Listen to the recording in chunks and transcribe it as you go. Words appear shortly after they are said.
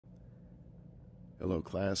Hello,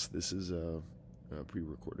 class. This is a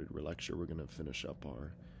pre-recorded lecture. We're going to finish up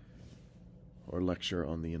our lecture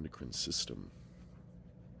on the endocrine system.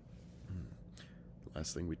 The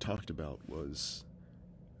last thing we talked about was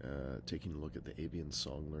taking a look at the avian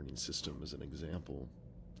song learning system as an example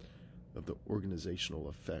of the organizational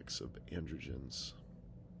effects of androgens.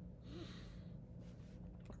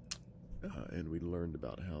 And we learned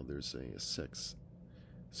about how there's a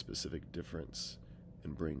sex-specific difference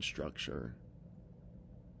in brain structure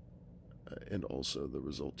and also the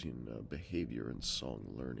resulting behavior in song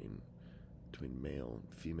learning between male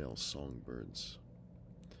and female songbirds.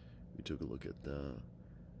 We took a look at the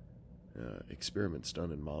experiments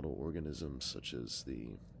done in model organisms such as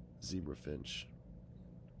the zebrafinch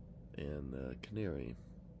and the canary.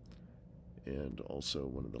 And also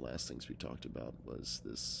one of the last things we talked about was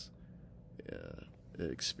this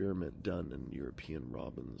experiment done in European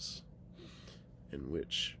robins, in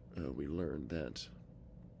which we learned that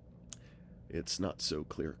it's not so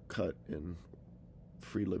clear-cut in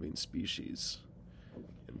free-living species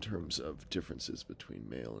in terms of differences between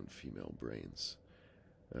male and female brains.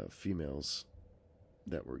 Females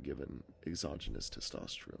that were given exogenous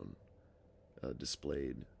testosterone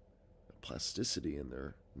displayed plasticity in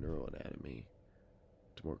their neuroanatomy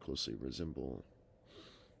to more closely resemble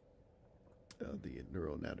the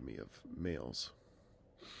neuroanatomy of males,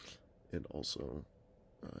 and also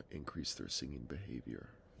increase their singing behavior.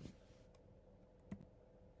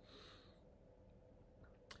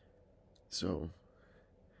 So,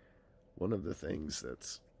 one of the things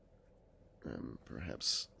that's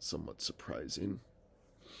perhaps somewhat surprising,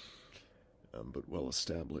 but well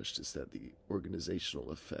established, is that the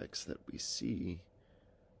organizational effects that we see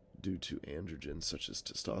due to androgens such as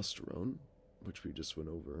testosterone, which we just went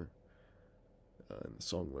over in the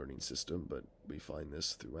song learning system, but we find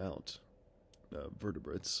this throughout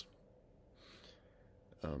vertebrates,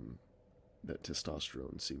 that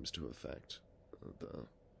testosterone seems to affect the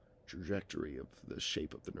trajectory of the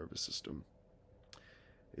shape of the nervous system.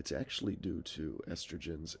 It's actually due to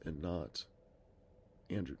estrogens and not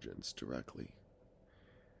androgens directly.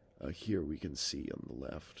 Here we can see on the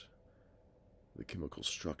left the chemical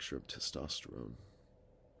structure of testosterone,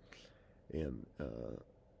 and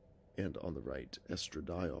on the right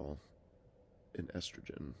estradiol and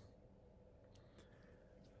estrogen.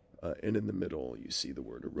 And in the middle, you see the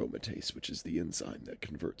word aromatase, which is the enzyme that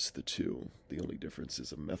converts the two. The only difference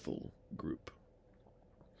is a methyl group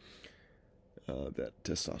that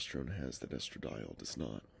testosterone has that estradiol does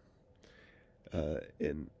not.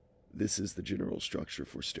 And this is the general structure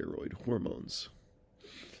for steroid hormones,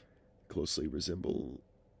 closely resembling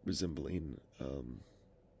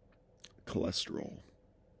cholesterol,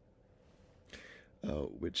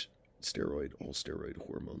 which all steroid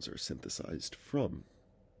hormones are synthesized from.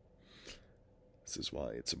 This is why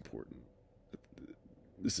it's important.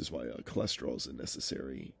 This is why cholesterol is a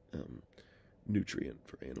necessary nutrient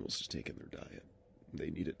for animals to take in their diet. They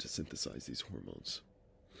need it to synthesize these hormones.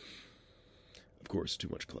 Of course, too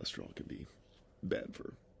much cholesterol can be bad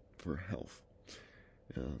for health,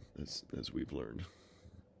 as we've learned.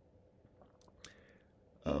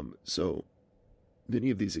 So many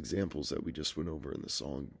of these examples that we just went over in the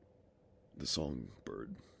songbird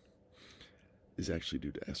is actually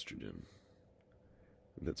due to estrogen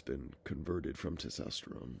that's been converted from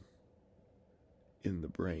testosterone in the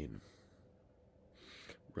brain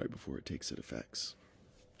right before it takes its effects.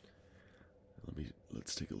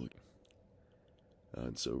 Let's take a look.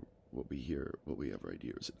 And so what we have right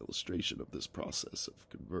here is an illustration of this process of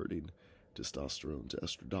converting testosterone to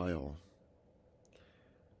estradiol.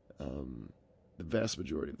 The vast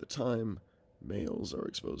majority of the time, males are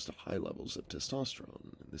exposed to high levels of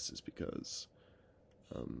testosterone, and this is because,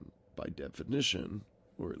 by definition,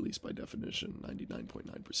 or at least by definition,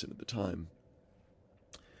 99.9% of the time,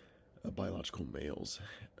 biological males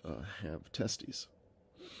have testes,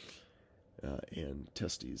 and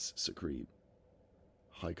testes secrete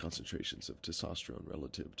high concentrations of testosterone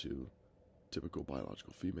relative to typical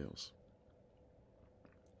biological females.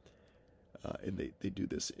 And they do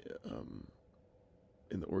this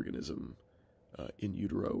in the organism in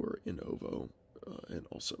utero or in ovo, and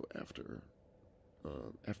also after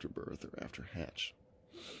birth or after hatch.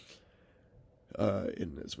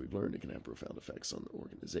 And as we've learned, it can have profound effects on the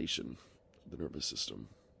organization of the nervous system.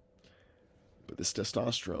 But this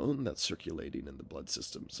testosterone that's circulating in the blood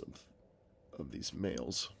systems of these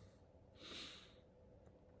males,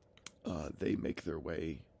 they make their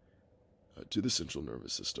way to the central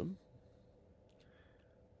nervous system.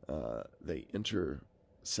 They enter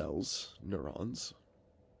cells, neurons,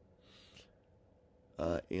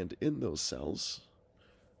 and in those cells,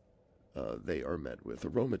 they are met with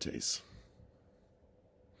aromatase.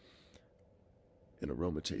 And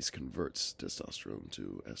aromatase converts testosterone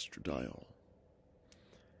to estradiol.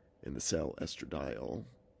 In the cell, estradiol,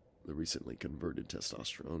 the recently converted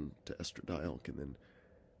testosterone to estradiol, can then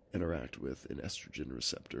interact with an estrogen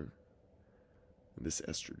receptor. And this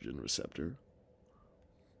estrogen receptor,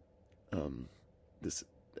 this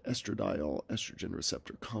estradiol estrogen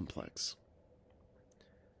receptor complex,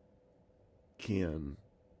 can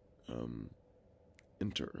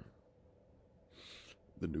enter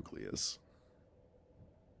the nucleus,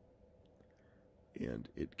 and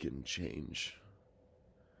it can change.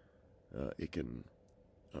 It can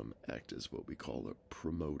act as what we call a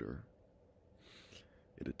promoter.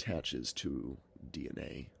 It attaches to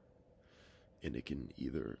DNA, and it can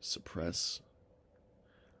either suppress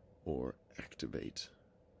or activate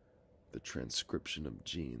the transcription of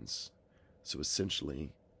genes. So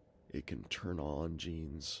essentially, it can turn on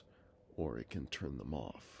genes or it can turn them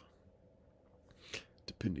off,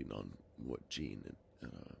 depending on what gene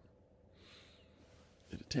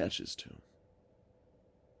it attaches to.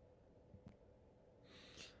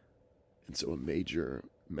 And so a major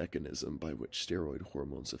mechanism by which steroid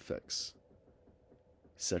hormones affects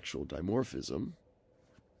sexual dimorphism,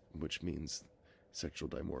 which means sexual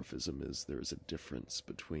dimorphism is there is a difference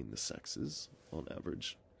between the sexes on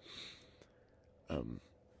average.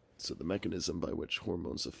 So the mechanism by which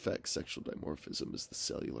hormones affect sexual dimorphism is the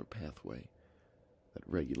cellular pathway that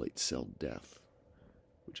regulates cell death,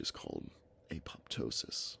 which is called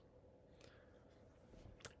apoptosis.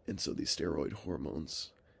 And so these steroid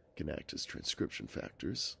hormones can act as transcription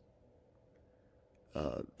factors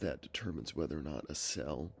that determines whether or not a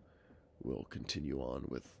cell will continue on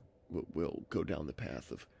with, will go down the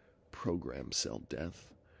path of programmed cell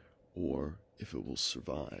death, or if it will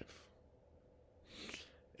survive.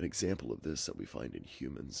 An example of this that we find in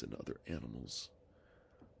humans and other animals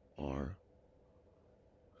are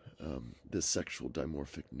the sexual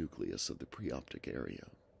dimorphic nucleus of the preoptic area.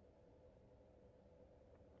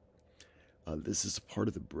 This is a part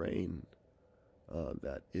of the brain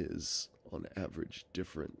that is, on average,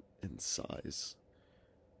 different in size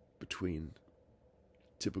between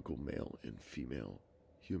typical male and female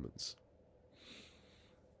humans.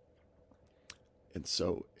 And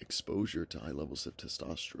so exposure to high levels of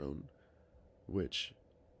testosterone, which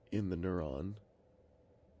in the neuron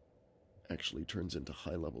actually turns into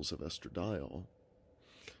high levels of estradiol,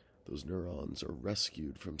 those neurons are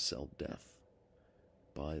rescued from cell death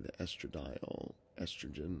by the estradiol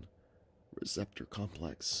estrogen receptor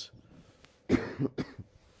complex.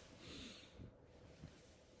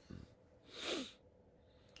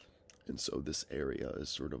 And so this area is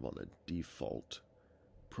sort of on a default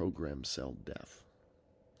programmed cell death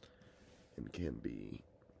and can be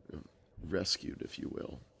rescued, if you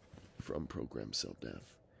will, from programmed cell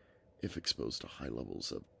death if exposed to high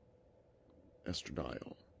levels of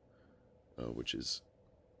estradiol, which is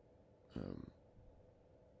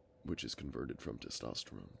converted from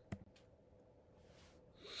testosterone.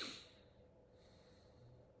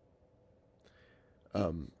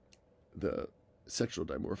 The sexual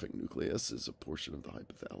dimorphic nucleus is a portion of the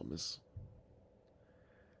hypothalamus.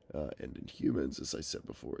 And in humans, as I said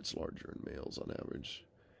before, it's larger in males on average.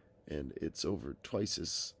 And it's over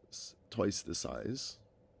twice the size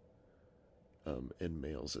in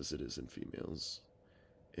males as it is in females,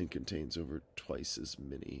 and contains over twice as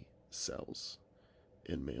many cells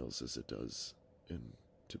in males as it does in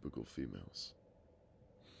typical females.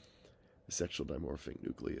 The sexual dimorphic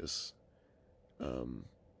nucleus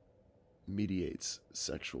mediates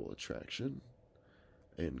sexual attraction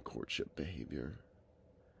and courtship behavior,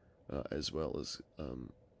 as well as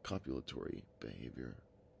copulatory behavior,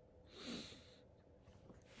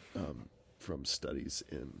 from studies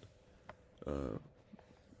in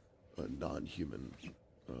non-human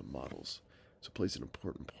models. So it plays an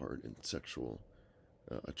important part in sexual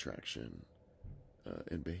attraction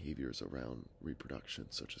and behaviors around reproduction,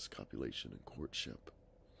 such as copulation and courtship.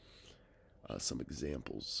 Some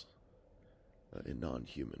examples in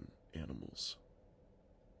non-human animals.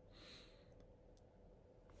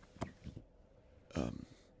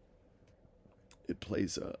 It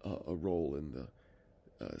plays a role in the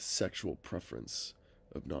sexual preference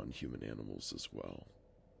of non-human animals as well.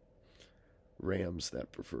 Rams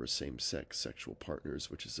that prefer same-sex sexual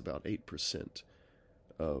partners, which is about 8%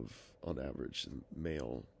 of, on average,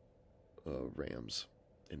 male rams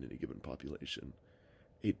in any given population.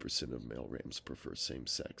 8% of male rams prefer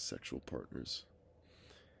same-sex sexual partners.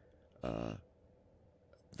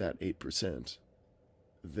 That 8%,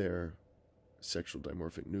 their sexual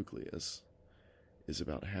dimorphic nucleus is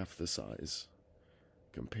about half the size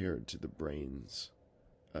compared to the brains,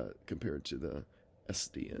 compared to the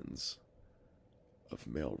SDNs of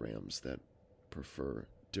male rams that prefer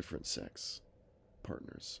different sex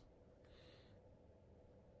partners.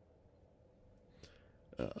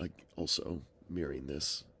 Also, mirroring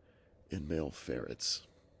this in male ferrets,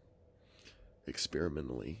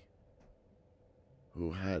 experimentally,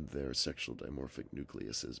 who had their sexual dimorphic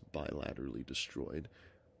nucleuses bilaterally destroyed.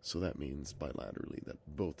 So that means bilaterally that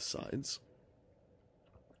both sides,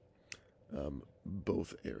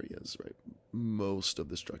 both areas, right? Most of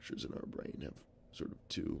the structures in our brain have sort of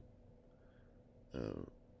two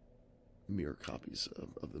mirror copies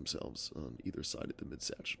of themselves on either side of the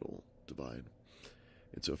mid-sagittal divide.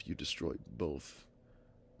 And so if you destroy both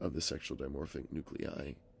of the sexual dimorphic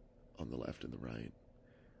nuclei on the left and the right,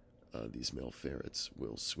 these male ferrets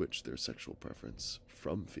will switch their sexual preference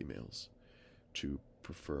from females to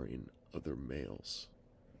preferring other males.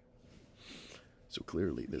 So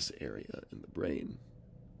clearly this area in the brain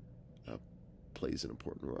plays an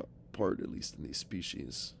important part, at least in these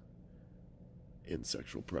species, in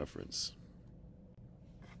sexual preference.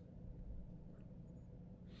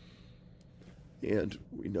 And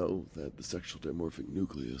we know that the sexual dimorphic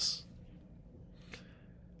nucleus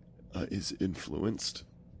is influenced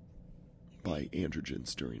by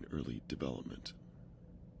androgens during early development.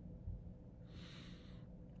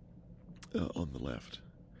 On the left,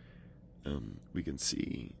 we can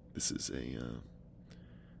see this is a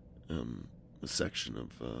section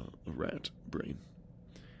of a rat brain.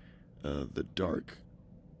 The dark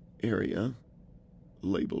area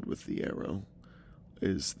labeled with the arrow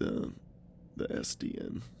is the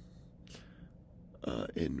SDN,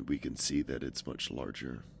 and we can see that it's much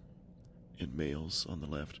larger in males on the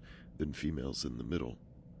left than females in the middle.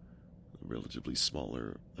 A relatively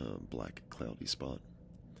smaller black cloudy spot.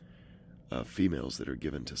 Females that are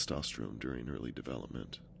given testosterone during early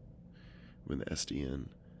development, when the SDN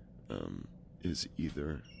is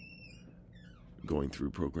either going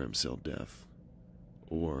through programmed cell death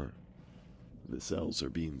or the cells are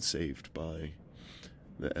being saved by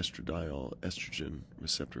the estradiol estrogen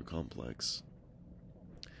receptor complex.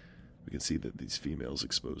 We can see that these females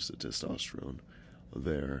exposed to testosterone,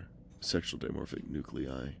 their sexual dimorphic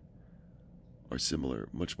nuclei are similar,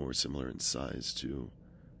 much more similar in size to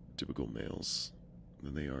typical males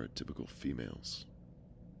than they are typical females.